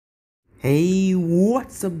Hey,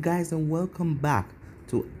 what's up guys, and welcome back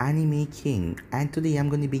to Anime King, and today I'm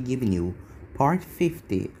going to be giving you part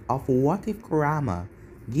 50 of What If Kurama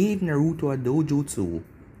gave Naruto a dojutsu.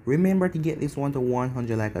 Remember to get this one to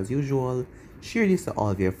 100 like as usual, share this to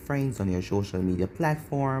all of your friends on your social media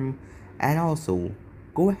platform, and also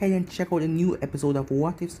go ahead and check out a new episode of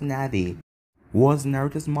What If Tsunade was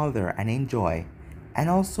Naruto's mother and enjoy.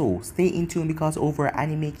 And also stay in tune because over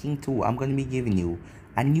Anime King 2 I'm going to be giving you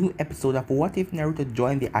a new episode of What If Naruto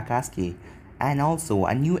joined the Akatsuki, and also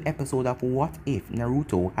a new episode of What If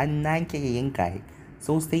Naruto had 9 Kagegenkai,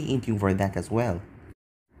 so stay in tune for that as well.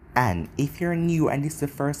 And if you're new and this is the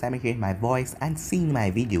first time you're hearing my voice and seeing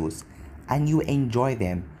my videos and you enjoy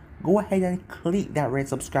them, go ahead and click that red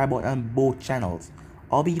subscribe button on both channels.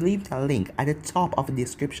 I'll be leaving a link at the top of the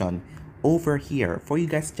description over here for you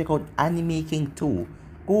guys to check out Anime King 2.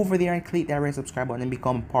 Go over there and click that red subscribe button and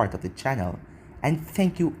become part of the channel. And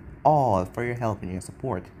thank you all for your help and your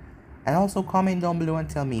support. And also comment down below and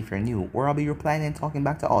tell me if you're new, or I'll be replying and talking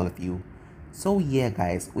back to all of you. So yeah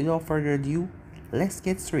guys, without further ado, let's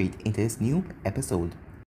get straight into this new episode.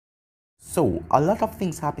 So, a lot of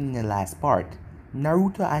things happened in the last part.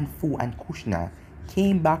 Naruto and Fu and Kushina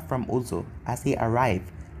came back from Ozu. As they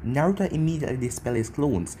arrived, Naruto immediately dispelled his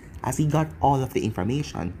clones as he got all of the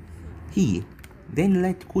information. He then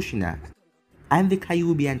led Kushina and the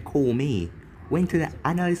Kyuubi and Koumei went to the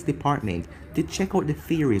analyst department to check out the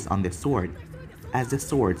theories on the sword, as the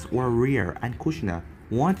swords were rare and Kushina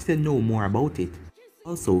wanted to know more about it.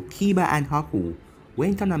 Also, Kiba and Haku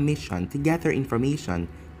went on a mission to gather information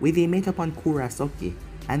where they met upon Kurasaki,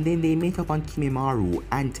 and then they met upon Kimimaro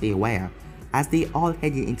and Teiwaya as they all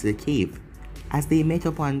headed into the cave. As they met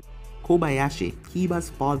upon Kobayashi, Kiba's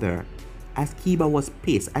father, as Kiba was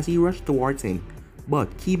pissed as he rushed towards him, but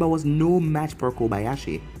Kiba was no match for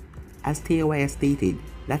Kobayashi, as Teiwaya stated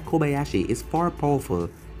that Kobayashi is far powerful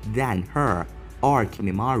than her or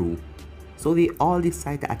Kimimaro, so they all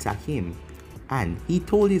decided to attack him, and he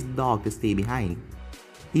told his dog to stay behind.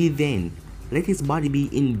 He then let his body be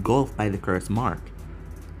engulfed by the curse mark.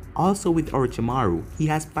 Also with Orochimaru, he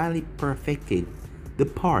has finally perfected the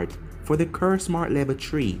part for the curse mark level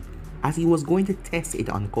 3, as he was going to test it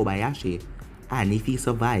on Kobayashi, and if he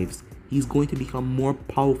survives, he's going to become more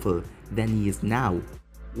powerful than he is now.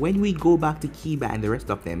 When we go back to Kiba and the rest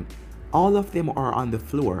of them, all of them are on the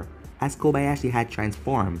floor as Kobayashi had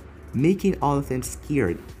transformed, making all of them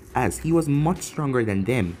scared as he was much stronger than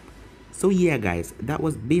them. So yeah guys, that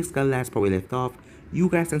was basically the last part we left off. You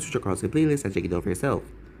guys can switch across the playlist and check it out for yourself.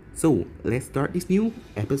 So let's start this new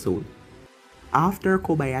episode. After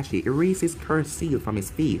Kobayashi erased his cursed seal from his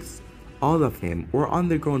face, all of them were on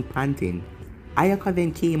the ground panting. Ayaka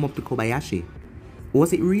then came up to Kobayashi.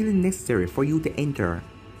 Was it really necessary for you to enter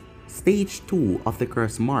Stage 2 of the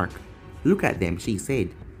curse mark? Look at them, she said,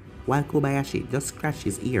 while Kobayashi just scratched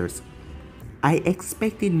his ears. I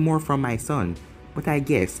expected more from my son, but I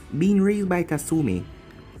guess being raised by Tatsumi,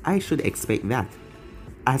 I should expect that.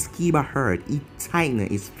 As Kiba heard, he tightened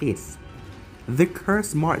his fist. The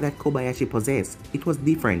curse mark that Kobayashi possessed, it was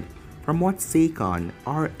different from what Seikon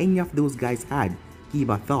or any of those guys had,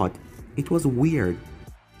 Kiba thought. It was weird,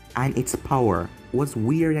 and its power was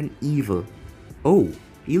weird and evil. Oh,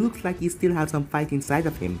 he looks like he still has some fight inside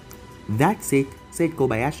of him. That's it, said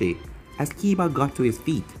Kobayashi, as Kiba got to his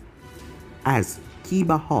feet. As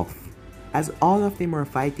Kiba huffed, as all of them were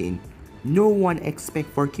fighting, no one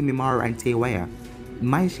expected for Kimimaro and Teiwaya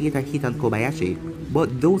managed to get a hit on Kobayashi,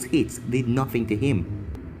 but those hits did nothing to him.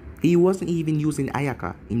 He wasn't even using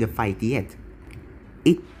Ayaka in the fight yet.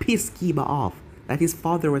 It pissed Kiba off that his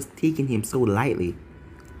father was taking him so lightly.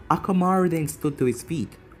 Akamaru then stood to his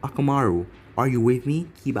feet. Akamaru, are you with me?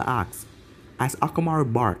 Kiba asked, as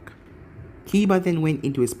Akamaru barked. Kiba then went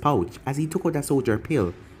into his pouch as he took out a soldier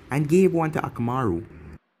pill and gave one to Akamaru.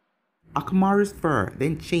 Akamaru's fur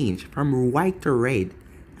then changed from white to red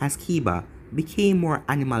as Kiba became more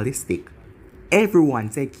animalistic.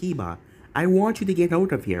 Everyone, said Kiba, I want you to get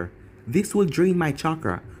out of here. This will drain my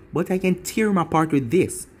chakra, but I can tear him apart with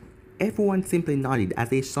this. Everyone simply nodded as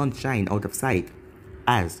they sunshine out of sight.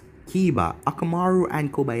 As Kiba, Akamaru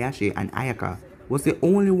and Kobayashi and Ayaka was the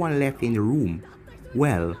only one left in the room.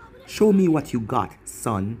 Well, show me what you got,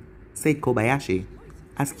 son, said Kobayashi,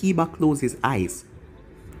 as Kiba closed his eyes.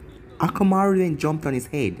 Akamaru then jumped on his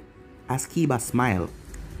head as Kiba smiled.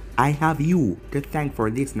 I have you to thank for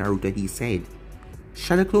this, Naruto, he said.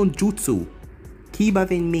 Shadow Clone Jutsu. Kiba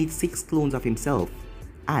then made 6 clones of himself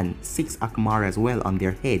and 6 Akamaru as well on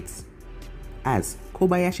their heads. As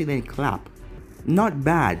Kobayashi then clapped. Not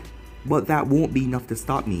bad, but that won't be enough to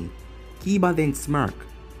stop me. Kiba then smirked.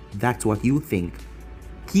 That's what you think.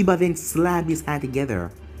 Kiba then slammed his hand together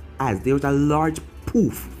as there was a large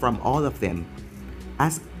poof from all of them,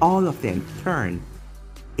 as all of them turned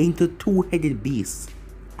into two-headed beasts,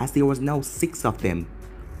 as there was now 6 of them.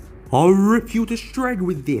 I'll rip you to shred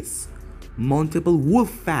with this! Multiple Wolf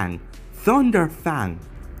Fang, Thunder Fang,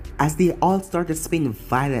 as they all started to spin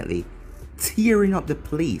violently, tearing up the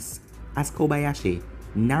place, as Kobayashi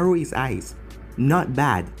narrowed his eyes. Not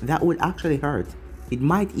bad, that would actually hurt. It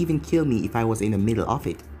might even kill me if I was in the middle of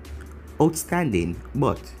it. Outstanding,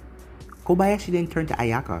 but Kobayashi then turned to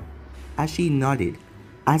Ayaka, as she nodded,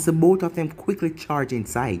 as the both of them quickly charged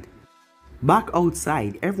inside. Back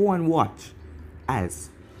outside, everyone watched, as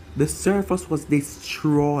the surface was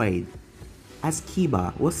destroyed, as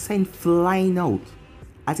Kiba was sent flying out,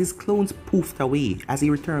 as his clones poofed away as he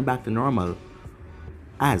returned back to normal,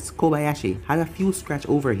 as Kobayashi had a few scratches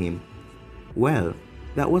over him. Well,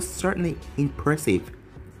 that was certainly impressive.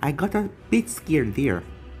 I got a bit scared there.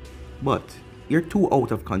 But you're too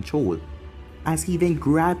out of control, as he then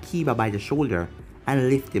grabbed Kiba by the shoulder and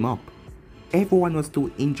lifted him up. Everyone was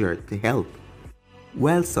too injured to help.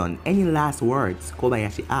 Well son, any last words?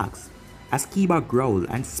 Kobayashi asked, as Kiba growled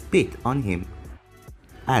and spit on him,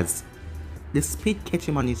 as the spit catch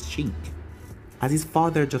him on his cheek, as his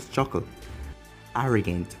father just chuckled.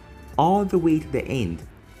 Arrogant, all the way to the end.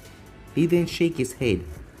 He then shook his head.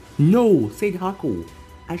 No, said Haku,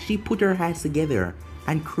 as she put her hands together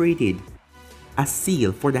and created a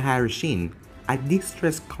seal for the Harishin, a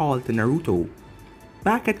distress call to Naruto.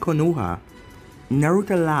 Back at Konoha,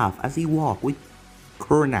 Naruto laughed as he walked with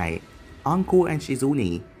Kurenai, Anko and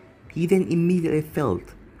Shizune. He then immediately felt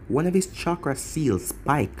one of his chakra seals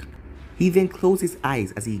spike. He then closed his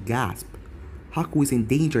eyes as he gasped. Haku is in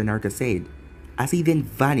danger, Naruto said, as he then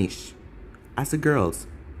vanished, as the girls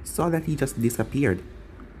saw that he just disappeared.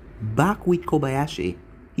 Back with Kobayashi,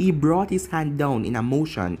 he brought his hand down in a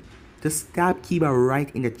motion to stab Kiba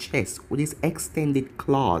right in the chest with his extended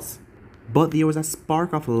claws. But there was a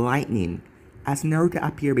spark of lightning as Naruto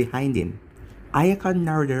appeared behind him. Ayaka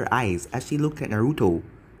narrowed her eyes as she looked at Naruto,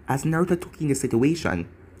 as Naruto took in the situation,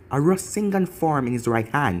 a Rasengan form in his right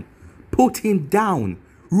hand. Put him down!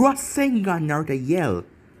 Rasengan! Naruto yelled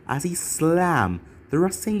as he slammed the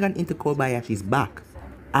Rasengan into Kobayashi's back,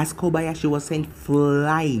 as Kobayashi was sent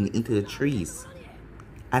flying into the trees.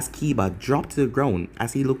 As Kiba dropped to the ground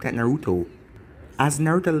as he looked at Naruto. As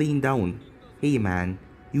Naruto leaned down, hey man,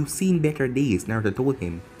 you've seen better days, Naruto told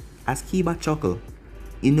him, as Kiba chuckled.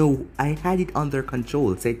 You know, I had it under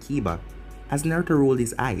control, said Kiba, as Naruto rolled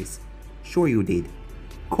his eyes. Sure you did.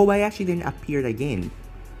 Kobayashi then appeared again,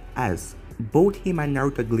 as both him and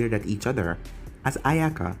Naruto glared at each other, as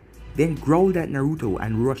Ayaka then growled at Naruto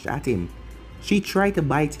and rushed at him. She tried to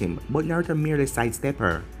bite him, but Naruto merely sidestepped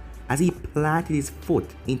her, as he planted his foot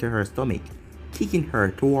into her stomach, kicking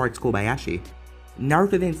her towards Kobayashi.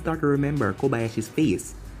 Naruto then started to remember Kobayashi's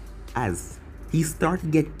face, as he started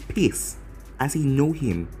to get pissed as he knew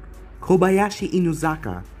him. Kobayashi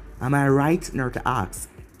Inuzaka, am I right? Naruto asked,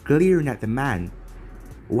 glaring at the man,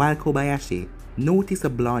 while Kobayashi noticed the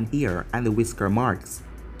blonde hair and the whisker marks.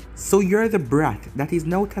 So you're the brat that is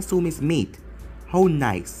now Tasumi's mate. How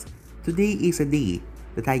nice. Today is a day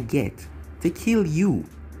that I get to kill you.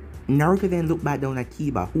 Naruto then looked back down at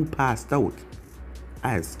Kiba, who passed out,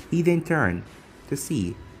 as he then turned to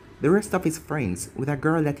see the rest of his friends with a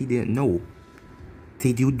girl that he didn't know.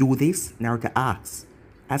 Did you do this? Naruto asked,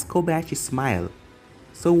 as Kobayashi smiled.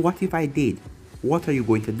 So what if I did? What are you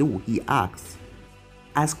going to do? He asked,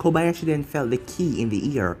 as Kobayashi then felt the ki in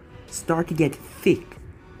the air start to get thick,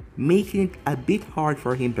 making it a bit hard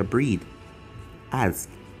for him to breathe, as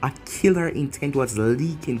a killer intent was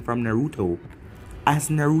leaking from Naruto, as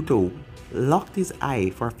Naruto locked his eye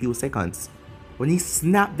for a few seconds. When he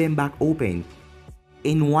snapped them back open,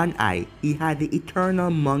 in one eye he had the eternal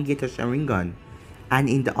Mangeta Sharingan, and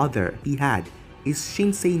in the other he had his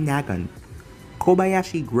Shinsei Nagan.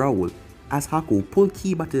 Kobayashi growled as Haku pulled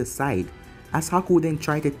Kiba to the side, as Haku then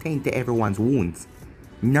tried to tend to everyone's wounds.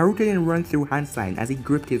 Naruto then ran through hand sign as he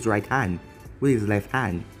gripped his right hand with his left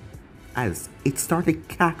hand, as it started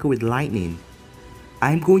crackling with lightning.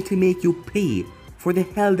 I'm going to make you pay for the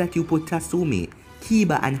hell that you put Tasumi,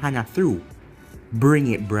 Kiba and Hana through. Bring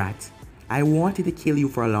it, brat. I wanted to kill you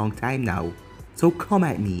for a long time now, so come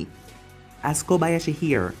at me. As Kobayashi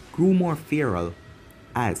here grew more feral,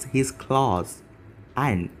 as his claws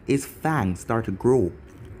and his fangs started to grow,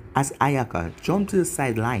 as Ayaka jumped to the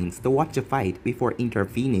sidelines to watch the fight before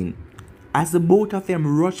intervening. As the both of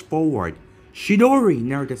them rushed forward, Shidori,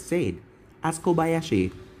 Naruto said, as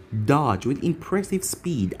Kobayashi dodged with impressive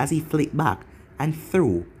speed as he flipped back and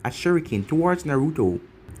threw a shuriken towards Naruto.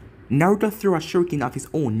 Naruto threw a shuriken of his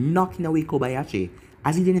own, knocking away Kobayashi,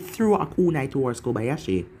 as he then threw a kunai towards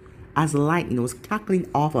Kobayashi, as lightning was cackling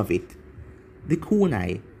off of it. The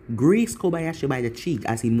kunai grazed Kobayashi by the cheek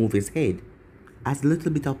as he moved his head, as a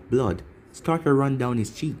little bit of blood started to run down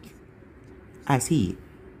his cheek. As he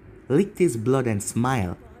licked his blood and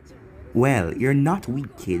smiled. "Well, you're not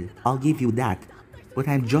weak, kid, I'll give you that, but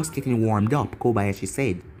I'm just getting warmed up," Kobayashi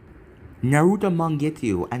said. Naruto,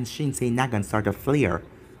 Mangekyou, and Shinsei Nagan started to flare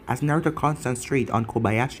as Naruto concentrated on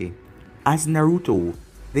Kobayashi. As Naruto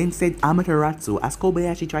then said Amaterasu as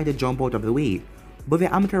Kobayashi tried to jump out of the way, but the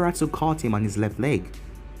Amaterasu caught him on his left leg.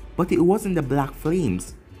 But it wasn't the black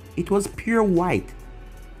flames, it was pure white,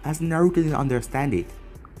 as Naruto didn't understand it.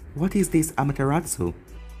 "What is this Amaterasu?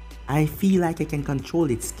 I feel like I can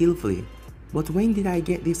control it skillfully, but when did I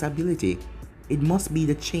get this ability? It must be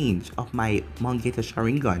the change of my Mangekyou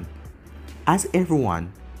Sharingan." As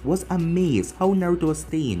everyone was amazed how Naruto was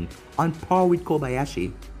staying on par with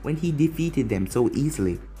Kobayashi when he defeated them so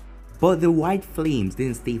easily. But the white flames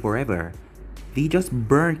didn't stay forever. They just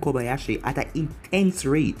burned Kobayashi at an intense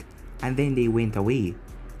rate, and then they went away,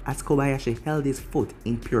 as Kobayashi held his foot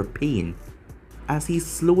in pure pain. As he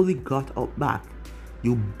slowly got up back,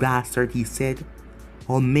 "You bastard," he said,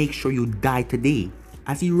 "I'll make sure you die today,"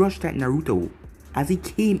 as he rushed at Naruto, as he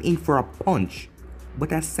came in for a punch,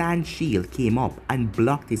 but a sand shield came up and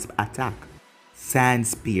blocked his attack. "Sand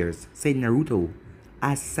spears," said Naruto,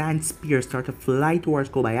 as sand spears started to fly towards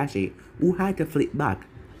Kobayashi, who had to flip back,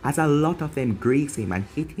 as a lot of them grazed him and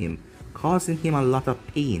hit him, causing him a lot of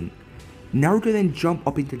pain. Naruto then jumped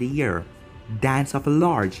up into the air. "Dance of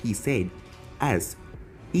Large," he said, as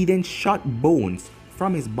he then shot bones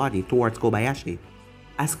from his body towards Kobayashi,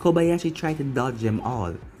 as Kobayashi tried to dodge them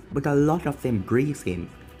all, but a lot of them grazed him,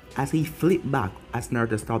 as he flipped back as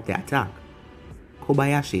Naruto stopped the attack.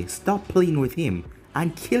 "Kobayashi, stop playing with him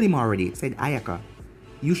and kill him already," said Ayaka.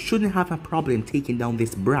 "You shouldn't have a problem taking down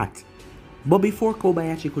this brat." But before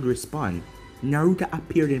Kobayashi could respond, Naruto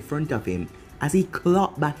appeared in front of him as he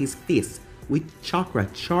clapped back his fist with chakra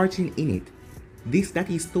charging in it. This that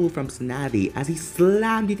he stole from Tsunade, as he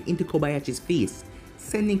slammed it into Kobayashi's face,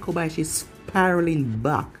 sending Kobayashi spiraling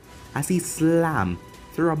back as he slammed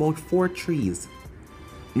through about 4 trees.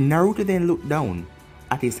 Naruto then looked down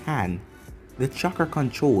at his hand. "The chakra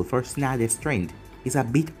control for Tsunade's strength is a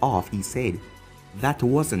bit off," he said. "That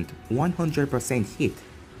wasn't 100% hit."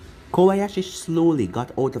 Kobayashi slowly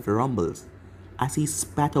got out of the rumbles as he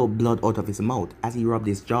spat out blood out of his mouth as he rubbed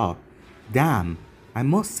his jaw. "Damn, I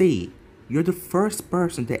must say, you're the first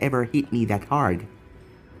person to ever hit me that hard."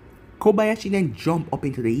 Kobayashi then jumped up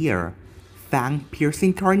into the air,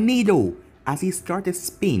 fang-piercing tornado, as he started to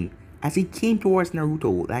spin as he came towards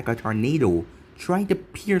Naruto like a tornado, trying to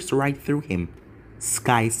pierce right through him.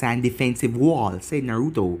 "Sky Sand Defensive Wall," said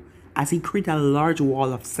Naruto, as he created a large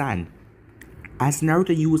wall of sand, as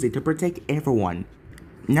Naruto used it to protect everyone.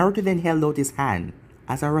 Naruto then held out his hand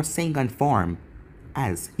as a Rasengan form,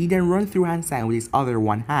 as he then ran through hand sign with his other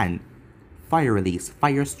one hand. Fire release,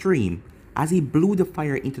 fire stream, as he blew the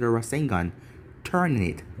fire into the Rasengan, turning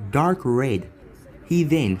it dark red. He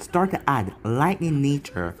then started to add lightning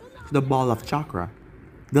nature to the ball of chakra.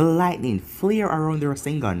 The lightning flared around the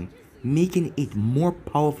Rasengan, making it more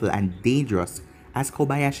powerful and dangerous, as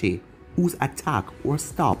Kobayashi, whose attack was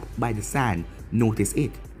stopped by the sand, noticed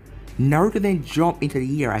it. Naruto then jumped into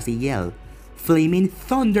the air as he yelled, "Flaming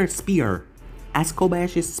Thunder Spear!" as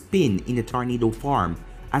Kobayashi spun in the tornado form,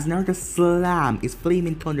 as Naruto slammed his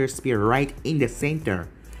Flaming Thunder Spear right in the center,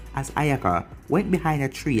 as Ayaka went behind a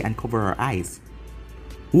tree and covered her eyes.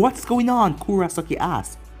 "What's going on?" Kurasaki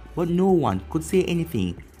asked, but no one could say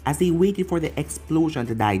anything as they waited for the explosion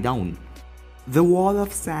to die down. The wall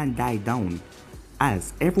of sand died down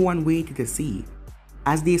as everyone waited to see,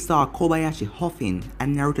 as they saw Kobayashi huffing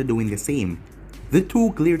and Naruto doing the same. The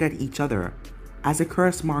two glared at each other as the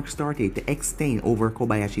curse mark started to extend over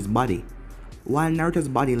Kobayashi's body, while Naruto's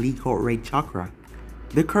body leaked out red chakra.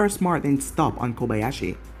 The curse mark then stopped on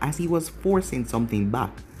Kobayashi as he was forcing something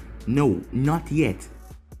back. "No, not yet.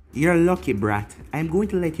 You're lucky, brat. I'm going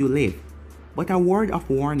to let you live. But a word of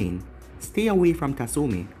warning, stay away from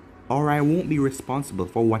Tasumi, or I won't be responsible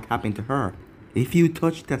for what happened to her. If you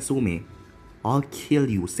touch Tasumi, I'll kill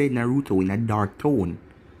you," said Naruto in a dark tone,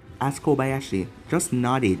 as Kobayashi just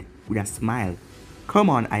nodded with a smile. "Come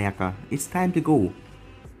on, Ayaka, it's time to go."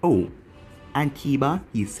 "Oh, and Kiba,"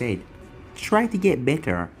 he said, "try to get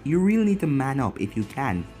better. You really need to man up if you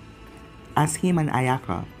can," as him and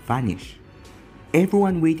Ayaka vanished.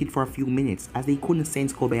 Everyone waited for a few minutes as they couldn't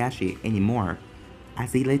sense Kobayashi anymore,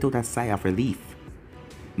 as they let out a sigh of relief.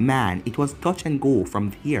 Man, it was touch and go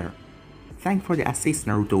from here. Thanks for the assist,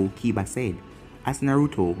 Naruto, Kiba said, as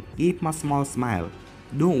Naruto gave him a small smile.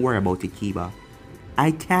 Don't worry about it, Kiba.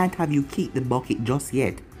 I can't have you kick the bucket just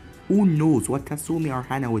yet. Who knows what Kasumi or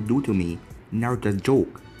Hana would do to me, Naruto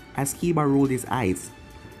joked, as Kiba rolled his eyes.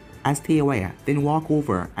 As Teiwaya then walked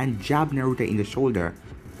over and jabbed Naruto in the shoulder.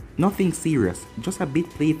 Nothing serious, just a bit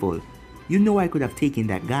playful. You know I could have taken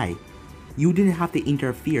that guy. You didn't have to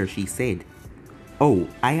interfere, she said. Oh,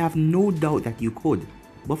 I have no doubt that you could.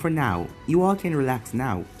 But for now, you all can relax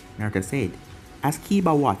now, Naruto said, as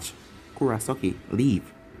Kiba watched Kurosaki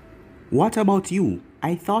leave. What about you?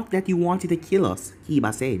 I thought that you wanted to kill us,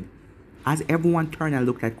 Kiba said, as everyone turned and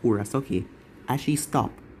looked at Kurosaki as she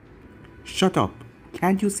stopped. Shut up.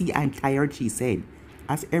 Can't you see I'm tired, she said,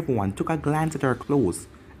 as everyone took a glance at her clothes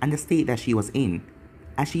and the state that she was in,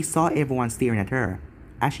 as she saw everyone staring at her,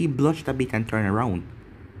 as she blushed a bit and turned around.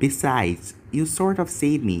 Besides, you sort of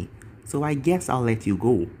saved me, so I guess I'll let you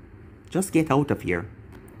go. Just get out of here.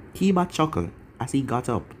 Kiba chuckled as he got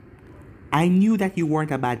up. I knew that you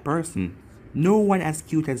weren't a bad person. No one as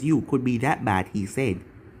cute as you could be that bad, he said,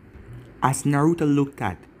 as Naruto looked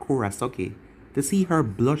at Kurosaki to see her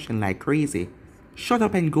blushing like crazy. Shut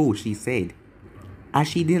up and go, she said, as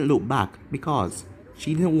she didn't look back because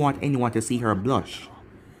she didn't want anyone to see her blush.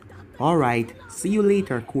 Alright, see you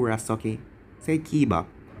later, Kurosaki, said Kiba,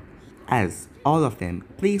 as all of them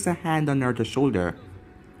placed a hand on Naruto's shoulder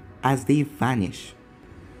as they vanished.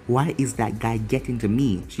 Why is that guy getting to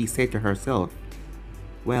me, she said to herself.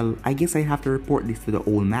 Well, I guess I have to report this to the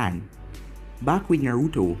old man. Back with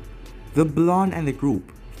Naruto, the blonde and the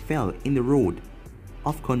group fell in the road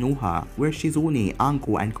of Konoha where Shizune,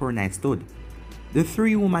 Anko, and Kurenai stood. The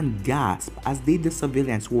three women gasped as did the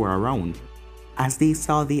civilians who were around, as they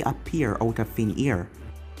saw they appear out of thin air.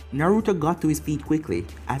 Naruto got to his feet quickly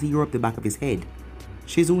as he rubbed the back of his head.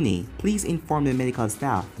 Shizune, please inform the medical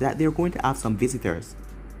staff that they're going to have some visitors.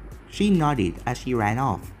 She nodded as she ran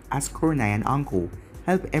off, as Kurenai and Anko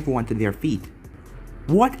helped everyone to their feet.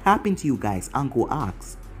 What happened to you guys? Anko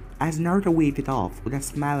asked, as Naruto waved it off with a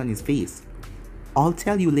smile on his face. I'll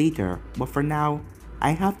tell you later, but for now,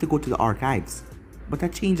 I have to go to the archives. But a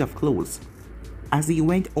change of clothes. As he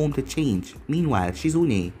went home to change, meanwhile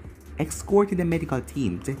Shizune escorted the medical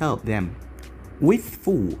team to help them. With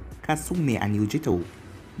Fu, Kasumi, and Yujito,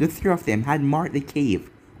 the three of them had marked the cave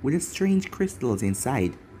with the strange crystals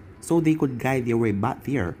inside, so they could guide their way back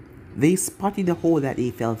there. They spotted the hole that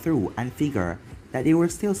they fell through and figured that they were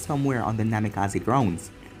still somewhere on the Namikaze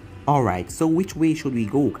grounds. Alright, so which way should we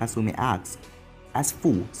go? Kasumi asked, as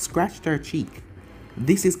Fu scratched her cheek.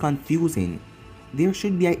 This is confusing. There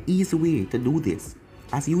should be an easy way to do this,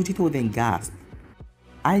 as Yujito then gasped.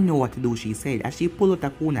 I know what to do, she said, as she pulled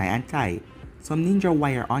out a kunai and tied some ninja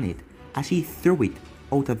wire on it as she threw it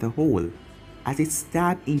out of the hole. As it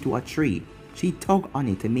stabbed into a tree, she tugged on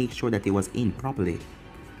it to make sure that it was in properly.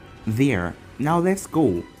 There, now let's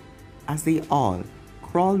go, as they all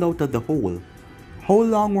crawled out of the hole. How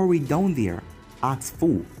long were we down there? Asked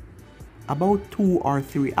Fu. About 2 or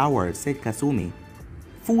 3 hours, said Kasumi.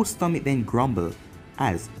 Fu's stomach then grumbled,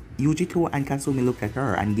 as Yujito and Kasumi looked at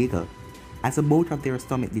her and giggled, as both of their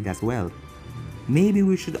stomach did as well. Maybe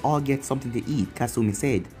we should all get something to eat, Kasumi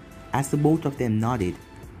said, as the both of them nodded.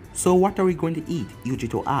 So what are we going to eat?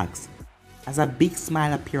 Yujito asked, as a big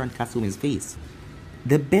smile appeared on Kasumi's face.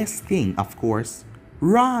 The best thing, of course.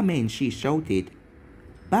 Ramen, she shouted.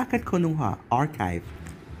 Back at Konoha Archive,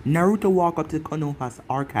 Naruto walked up to Konoha's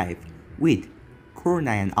archive with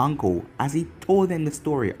Kurenai and Anko as he told them the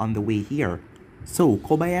story on the way here. So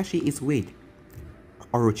Kobayashi is with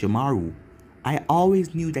Orochimaru. I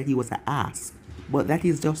always knew that he was an ass, but that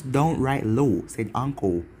is just downright low, said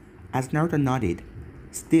Anko, as Naruto nodded.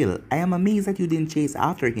 Still, I am amazed that you didn't chase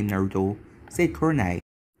after him, Naruto, said Kurenai.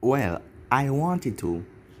 Well, I wanted to,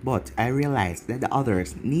 but I realized that the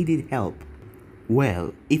others needed help.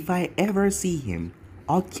 Well, if I ever see him,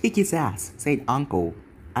 I'll kick his ass, said Anko,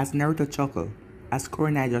 as Naruto chuckled, as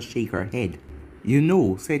Kurenai just shook her head. You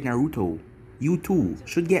know, said Naruto, you two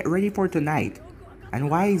should get ready for tonight. And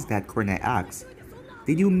why is that? Kurenai asked.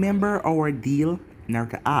 Did you remember our deal?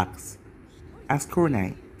 Naruto asked, as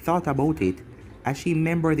Kurenai thought about it, as she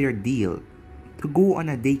remembered their deal to go on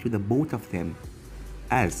a date with the both of them.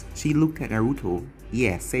 As she looked at Naruto,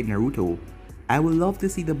 yes, said Naruto, I would love to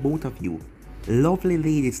see the both of you, lovely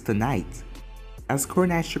ladies, tonight. As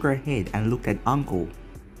Kurenai shook her head and looked at Anko.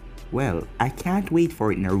 Well, I can't wait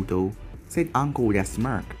for it, Naruto, said Anko with a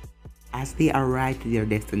smirk, as they arrived to their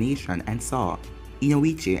destination and saw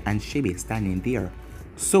Inoichi and Shibe standing there.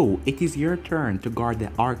 So, it is your turn to guard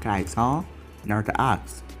the archives, huh? Naruto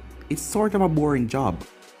asked. It's sort of a boring job,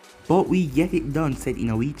 but we get it done, said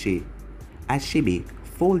Inoichi, as Shibi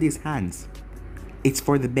folded his hands. It's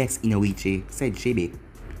for the best, Inoichi, said Shibi.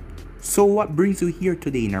 So what brings you here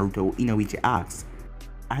today, Naruto? Inoichi asked,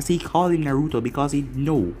 as he called him Naruto because he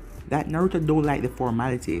knew that Naruto don't like the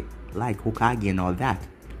formality, like Hokage and all that.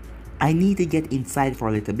 I need to get inside for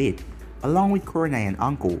a little bit, along with Kurenai and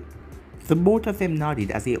Anko. The both of them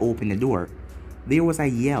nodded as they opened the door. There was a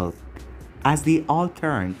yell as they all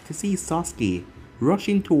turned to see Sasuke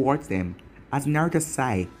rushing towards them as Naruto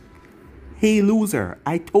sighed. Hey loser,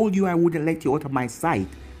 I told you I wouldn't let you out of my sight,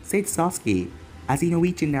 said Sasuke as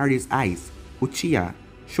Inoichi narrowed his eyes. Uchiha,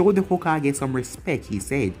 show the Hokage some respect, he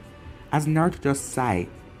said, as Naruto just sighed.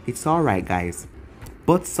 It's alright guys.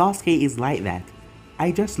 But Sasuke is like that.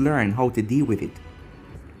 I just learned how to deal with it.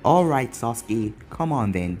 Alright Sasuke, come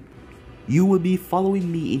on then. You will be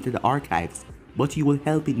following me into the archives, but you will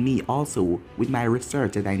helping me also with my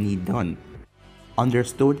research that I need done.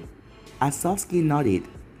 Understood? As Sasuke nodded,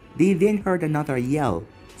 they then heard another yell,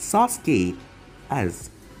 Sasuke, as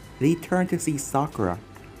they turned to see Sakura.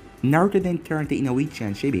 Naruto then turned to Inoichi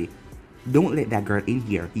and Shibi. Don't let that girl in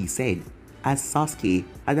here, he said, as Sasuke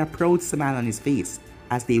had a proud smile on his face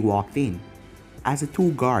as they walked in, as the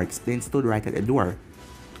two guards then stood right at the door.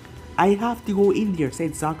 I have to go in there,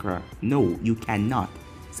 said Sakura. No, you cannot,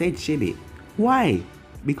 said Shibi. Why?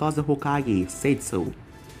 Because the Hokage said so,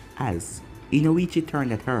 as Inoichi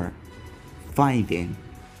turned at her. Fine then.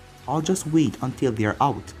 I'll just wait until they're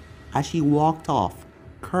out, as she walked off,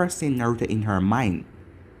 cursing Naruto in her mind.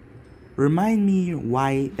 Remind me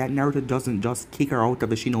why that Naruto doesn't just kick her out of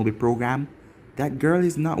the shinobi program? That girl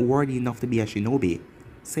is not worthy enough to be a shinobi,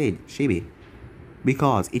 said Shibi.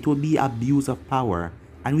 Because it would be abuse of power,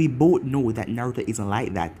 and we both know that Naruto isn't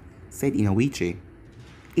like that, said Inoichi.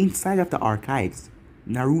 Inside of the archives,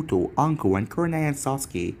 Naruto, Anko, and Kurenai and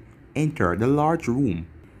Sasuke entered the large room.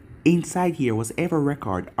 Inside here was every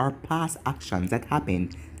record or past actions that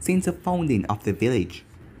happened since the founding of the village.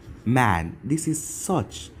 Man, this is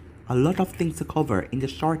such a lot of things to cover in the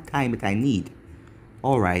short time that I need.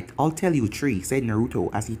 Alright, I'll tell you three, said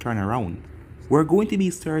Naruto as he turned around. We're going to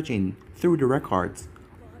be searching through the records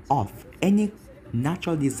of any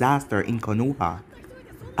natural disaster in Konoha.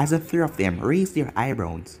 As the three of them raised their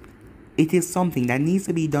eyebrows. It is something that needs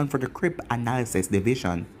to be done for the crypt analysis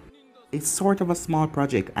division. It's sort of a small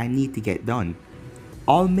project I need to get done.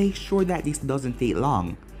 I'll make sure that this doesn't take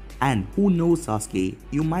long. And who knows, Sasuke,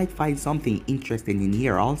 you might find something interesting in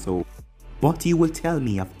here also. But you will tell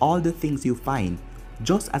me of all the things you find,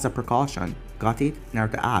 just as a precaution. Got it?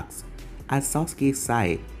 Naruto asked, as Sasuke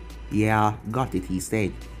sighed. Yeah, got it, he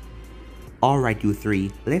said. Alright you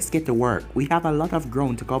three, let's get to work. We have a lot of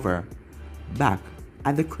ground to cover. Back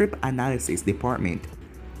at the crypt analysis department,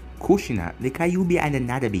 Kushina, the Kyuubi, and the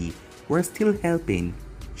Nadabi were still helping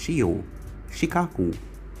Shikaku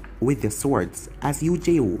with the swords as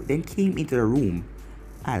Yujiro then came into the room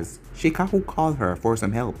as Shikaku called her for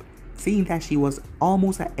some help, saying that she was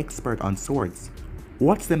almost an expert on swords.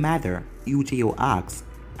 What's the matter? Yujiro asked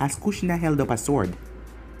as Kushina held up a sword.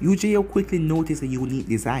 Yujiro quickly noticed a unique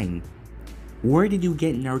design. Where did you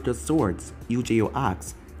get Naruto's swords? Yujiro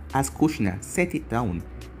asked as Kushina set it down.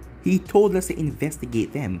 He told us to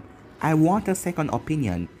investigate them. I want a second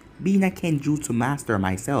opinion, being a Kenjutsu master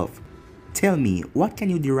myself. Tell me, what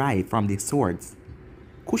can you derive from these swords?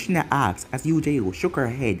 Kushina asked as Yujiro shook her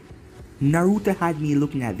head. Naruto had me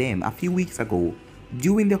looking at them a few weeks ago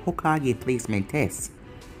during the Hokage placement test.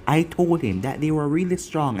 I told him that they were really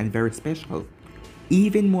strong and very special,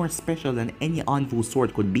 even more special than any Anbu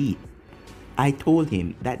sword could be. I told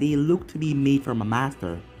him that they looked to be made from a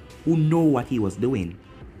master who knew what he was doing.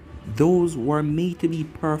 Those were made to be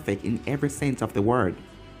perfect in every sense of the word.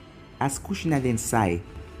 As Kushina then sighed,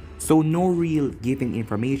 so no real given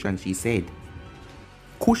information, she said.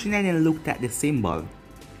 Kushina then looked at the symbol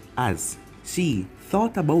as she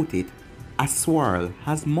thought about it. A swirl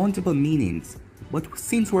has multiple meanings, but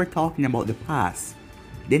since we're talking about the past,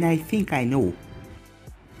 then I think I know.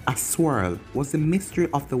 A swirl was the mystery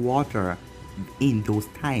of the water in those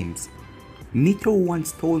times. Mito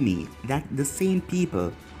once told me that the same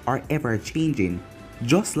people are ever changing,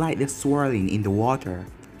 just like the swirling in the water.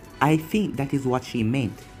 I think that is what she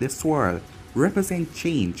meant. The swirl represents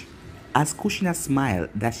change. As Kushina smiled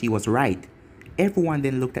that she was right, everyone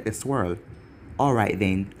then looked at the swirl. Alright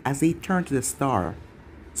then, as they turned to the star.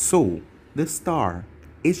 So, the star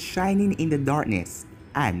is shining in the darkness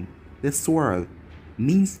and the swirl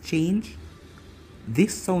means change?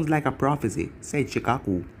 This sounds like a prophecy, said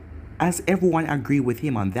Shikaku, as everyone agreed with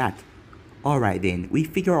him on that. Alright then, we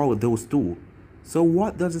figure out those two. So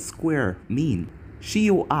what does the square mean?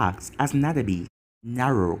 Shio asked as Nadabi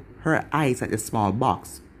narrowed her eyes at the small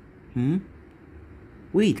box.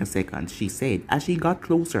 Wait a second, she said as she got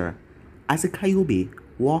closer, as the Kyuubi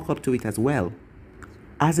walked up to it as well.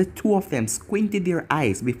 As the two of them squinted their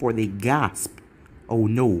eyes before they gasped. Oh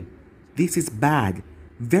no, this is bad.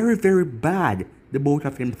 Very, very bad, the both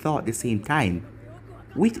of them thought at the same time.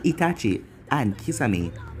 With Itachi and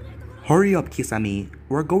Kisame. Hurry up, Kisame,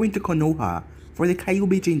 we're going to Konoha for the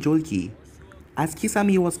Kyuubi Jinjulki. As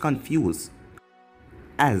Kisame was confused,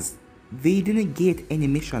 as they didn't get any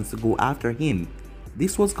missions to go after him.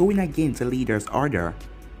 This was going against the leader's order.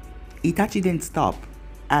 Itachi didn't stop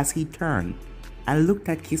as he turned and looked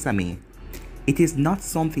at Kisame. It is not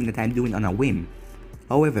something that I'm doing on a whim.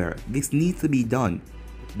 However, this needs to be done.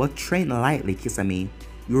 But tread lightly, Kisame.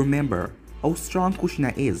 You remember how strong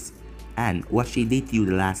Kushina is and what she did to you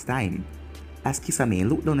the last time. As Kisame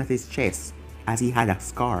looked down at his chest as he had a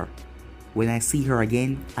scar. When I see her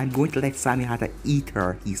again, I'm going to let Samihata eat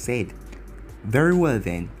her, he said. Very well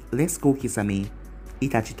then, let's go, Kisame,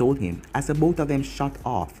 Itachi told him as the both of them shot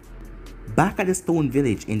off. Back at the stone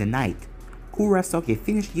village in the night, Kurasuke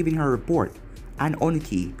finished giving her report and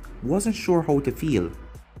Oniki wasn't sure how to feel.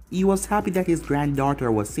 He was happy that his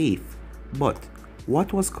granddaughter was safe, but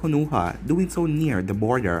what was Konoha doing so near the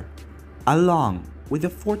border? Along with the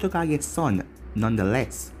 4th Hokage's son,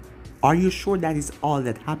 nonetheless. Are you sure that is all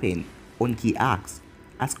that happened? Oniki asked,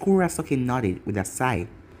 as Kurasuke nodded with a sigh.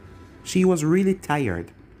 She was really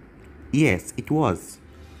tired. Yes, it was.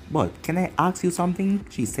 But can I ask you something?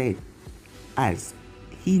 She said, as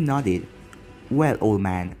he nodded. Well, old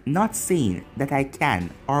man, not saying that I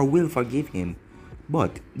can or will forgive him,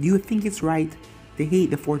 but do you think it's right to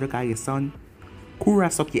hate the 4th Hokage's son?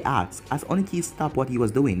 Kurasuke asked as Oniki stopped what he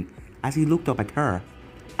was doing as he looked up at her.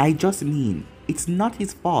 I just mean, it's not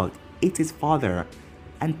his fault, it's his father.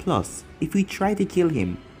 And plus, if we try to kill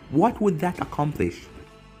him, what would that accomplish?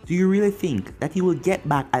 Do you really think that he will get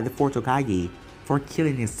back at the 4th Hokage for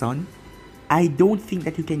killing his son? I don't think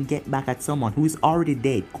that you can get back at someone who is already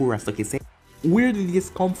dead, Kurasuke said. Where did this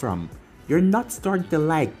come from? You're not starting to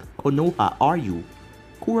like Konoha, are you?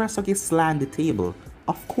 Kurasuke slammed the table.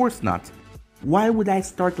 Of course not. Why would I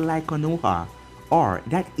start to like Konoha? Or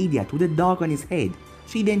that idiot with a dog on his head?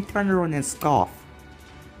 She then turned around and scoffed.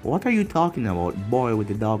 What are you talking about, boy with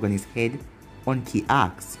the dog on his head? Oniki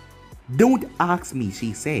asked. Don't ask me,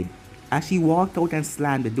 she said, as she walked out and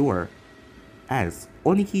slammed the door. As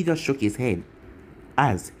Oniki just shook his head.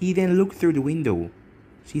 As he then looked through the window.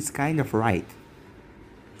 She's kind of right.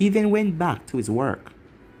 He then went back to his work.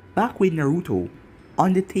 Back with Naruto,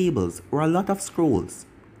 on the tables were a lot of scrolls,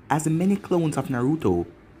 as many clones of Naruto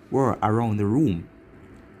were around the room.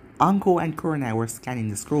 Anko and Kurenai were scanning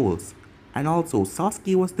the scrolls, and also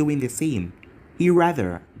Sasuke was doing the same. He'd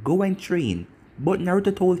rather go and train, but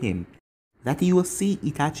Naruto told him that he will see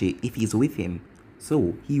Itachi if he's with him,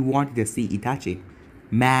 so he wanted to see Itachi.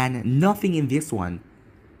 Man, nothing in this one.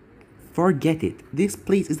 Forget it, this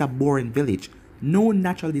place is a boring village. No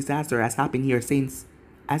natural disaster has happened here since.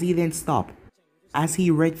 As he then stopped, as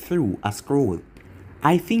he read through a scroll.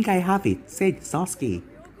 I think I have it, said Sasuke,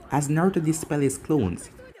 as Naruto dispelled his clones.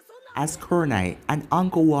 As Kurenai and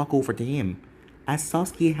Anko walked over to him, as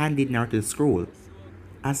Sasuke handed Naruto the scroll,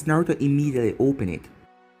 as Naruto immediately opened it.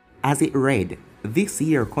 As it read, this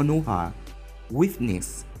year Konoha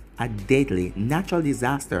witnessed a deadly natural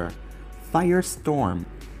disaster, firestorm,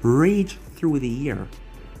 raged through the year.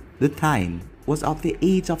 The time was of the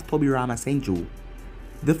age of Tobirama Senju.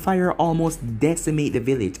 The fire almost decimated the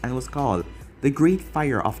village and was called the Great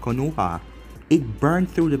Fire of Konoha. It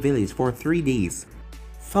burned through the village for 3 days.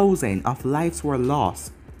 Thousands of lives were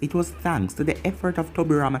lost. It was thanks to the effort of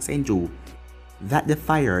Tobirama Senju that the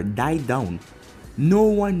fire died down. No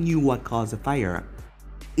one knew what caused the fire.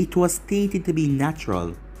 It was stated to be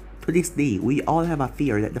natural. To this day, we all have a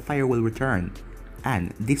fear that the fire will return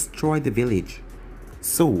and destroy the village.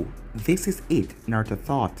 So, this is it, Naruto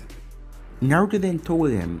thought. Naruto then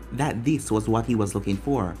told him that this was what he was looking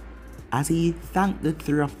for, as he thanked the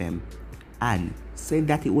three of them and said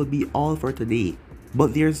that it would be all for today,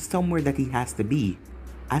 but there's somewhere that he has to be,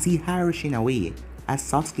 as he hurried Shin away as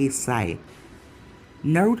Sasuke sighed.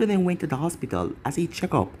 Naruto then went to the hospital as he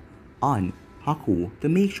checked up on Haku to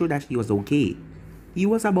make sure that she was okay. He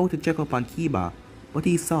was about to check up on Kiba, but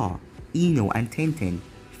he saw Ino and Tenten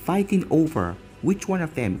fighting over which one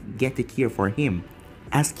of them get to care for him.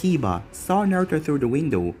 As Kiba saw Naruto through the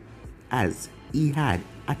window, as he had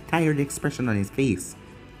a tired expression on his face,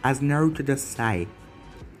 as Naruto just sighed,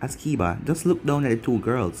 as Kiba just looked down at the two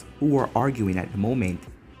girls who were arguing at the moment.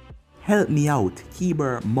 Help me out,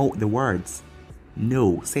 Kiba mouthed the words.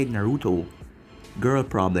 No, said Naruto. Girl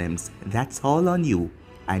problems, that's all on you.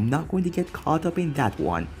 I'm not going to get caught up in that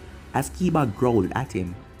one. as Kiba growled at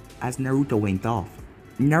him as Naruto went off.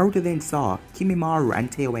 Naruto then saw Kimimaro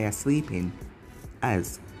and Teiwaya sleeping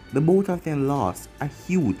as the both of them lost a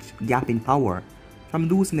huge gap in power from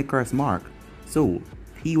losing the curse mark, so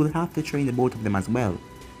he will have to train the both of them as well.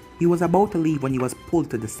 He was about to leave when he was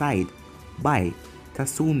pulled to the side by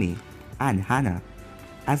Tatsumi and Hana,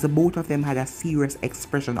 as the both of them had a serious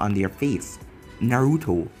expression on their face.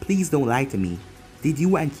 Naruto, please don't lie to me. Did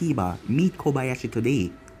you and Kiba meet Kobayashi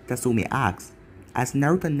today? Tatsumi asked, as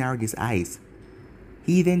Naruto narrowed his eyes.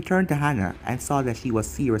 He then turned to Hana and saw that she was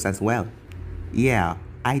serious as well. Yeah,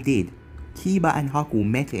 I did. Kiba and Haku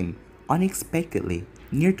met him unexpectedly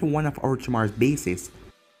near to one of Orochimaru's bases.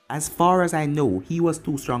 As far as I know, he was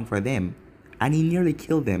too strong for them, and he nearly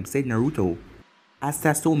killed them, said Naruto. As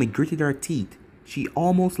Tatsumi gritted her teeth, she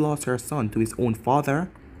almost lost her son to his own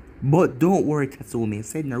father. But don't worry, Tatsumi,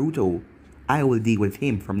 said Naruto. I will deal with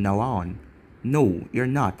him from now on. No, you're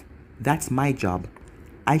not. That's my job.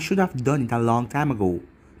 I should have done it a long time ago,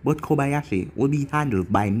 but Kobayashi will be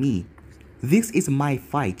handled by me. This is my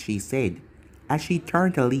fight, she said, as she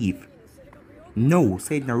turned to leave. No,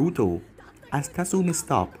 said Naruto, as Tatsumi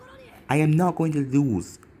stopped. I am not going to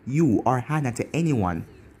lose you or Hana to anyone.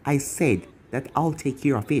 I said that I'll take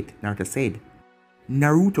care of it, Naruto said.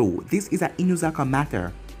 Naruto, this is an Inuzaka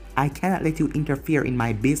matter. I cannot let you interfere in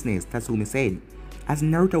my business, Tatsumi said, as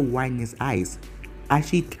Naruto widened his eyes, as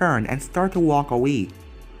she turned and started to walk away,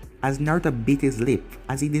 as Naruto bit his lip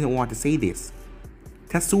as he didn't want to say this.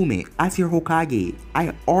 Tatsumi, as your Hokage,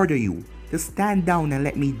 I order you to stand down and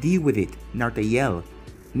let me deal with it, Naruto yelled,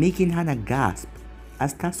 making Hana gasp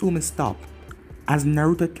as Tatsumi stopped, as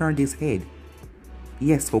Naruto turned his head.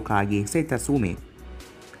 Yes, Hokage, said Tatsumi,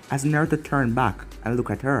 as Naruto turned back and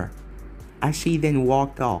looked at her, as she then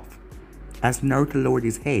walked off. As Naruto lowered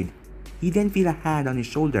his head, he then felt a hand on his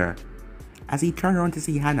shoulder. As he turned around to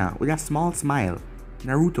see Hana with a small smile.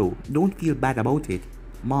 Naruto, don't feel bad about it.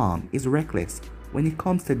 Mom is reckless when it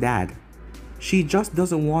comes to Dad. She just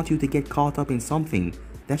doesn't want you to get caught up in something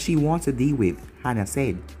that she wants to deal with, Hana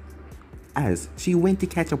said, as she went to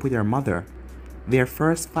catch up with her mother. Their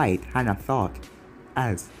first fight, Hana thought,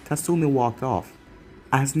 as Tatsumi walked off,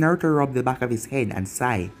 as Naruto rubbed the back of his head and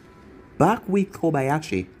sighed. Back with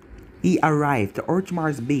Kobayashi, he arrived to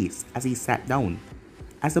Orochimaru's base as he sat down,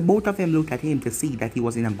 as the both of them looked at him to see that he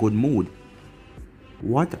was in a good mood.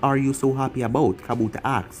 What are you so happy about? Kabuto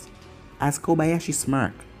asked, as Kobayashi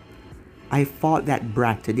smirked. I fought that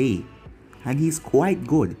brat today, and he's quite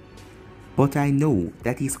good, but I know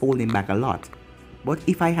that he's holding back a lot. But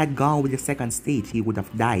if I had gone with the second stage, he would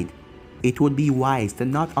have died. It would be wise to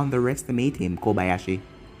not underestimate him, Kobayashi,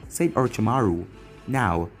 said Orochimaru.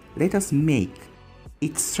 Now, let us make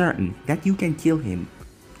it certain that you can kill him.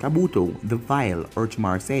 Kabuto, the vial,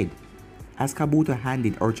 Orochimaru said, as Kabuto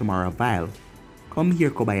handed Orochimaru a vial. Come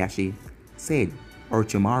here, Kobayashi, said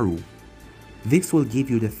Orochimaru. This will give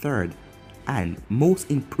you the third and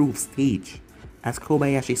most improved stage, as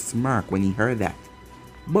Kobayashi smirked when he heard that.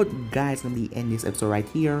 But guys, let me end this episode right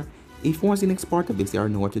here. If you want to see the next part of this, you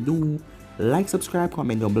already know what to do. Like, subscribe,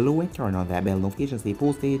 comment down below, and turn on that bell notification to stay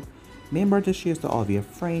posted. Remember to share to all of your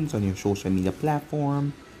friends on your social media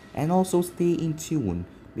platform. And also stay in tune,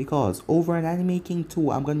 because over on Anime King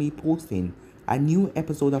 2, I'm going to be posting a new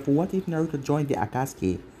episode of What If Naruto Joined the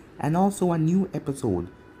Akatsuki, and also a new episode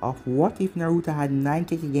of What If Naruto Had 9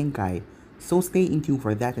 Keiki Genkai. So stay in tune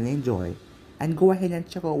for that and enjoy. And go ahead and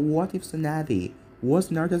check out What If Tsunade Was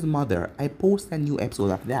Naruto's Mother. I post a new episode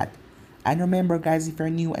of that. And remember guys, if you're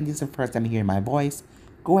new and this is the first time hearing my voice,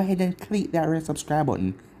 go ahead and click that red subscribe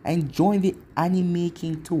button and join the Anime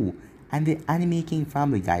King 2 and the Anime King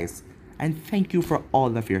family, guys. And thank you for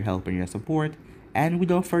all of your help and your support. And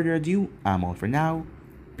without further ado, I'm out for now.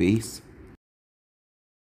 Peace.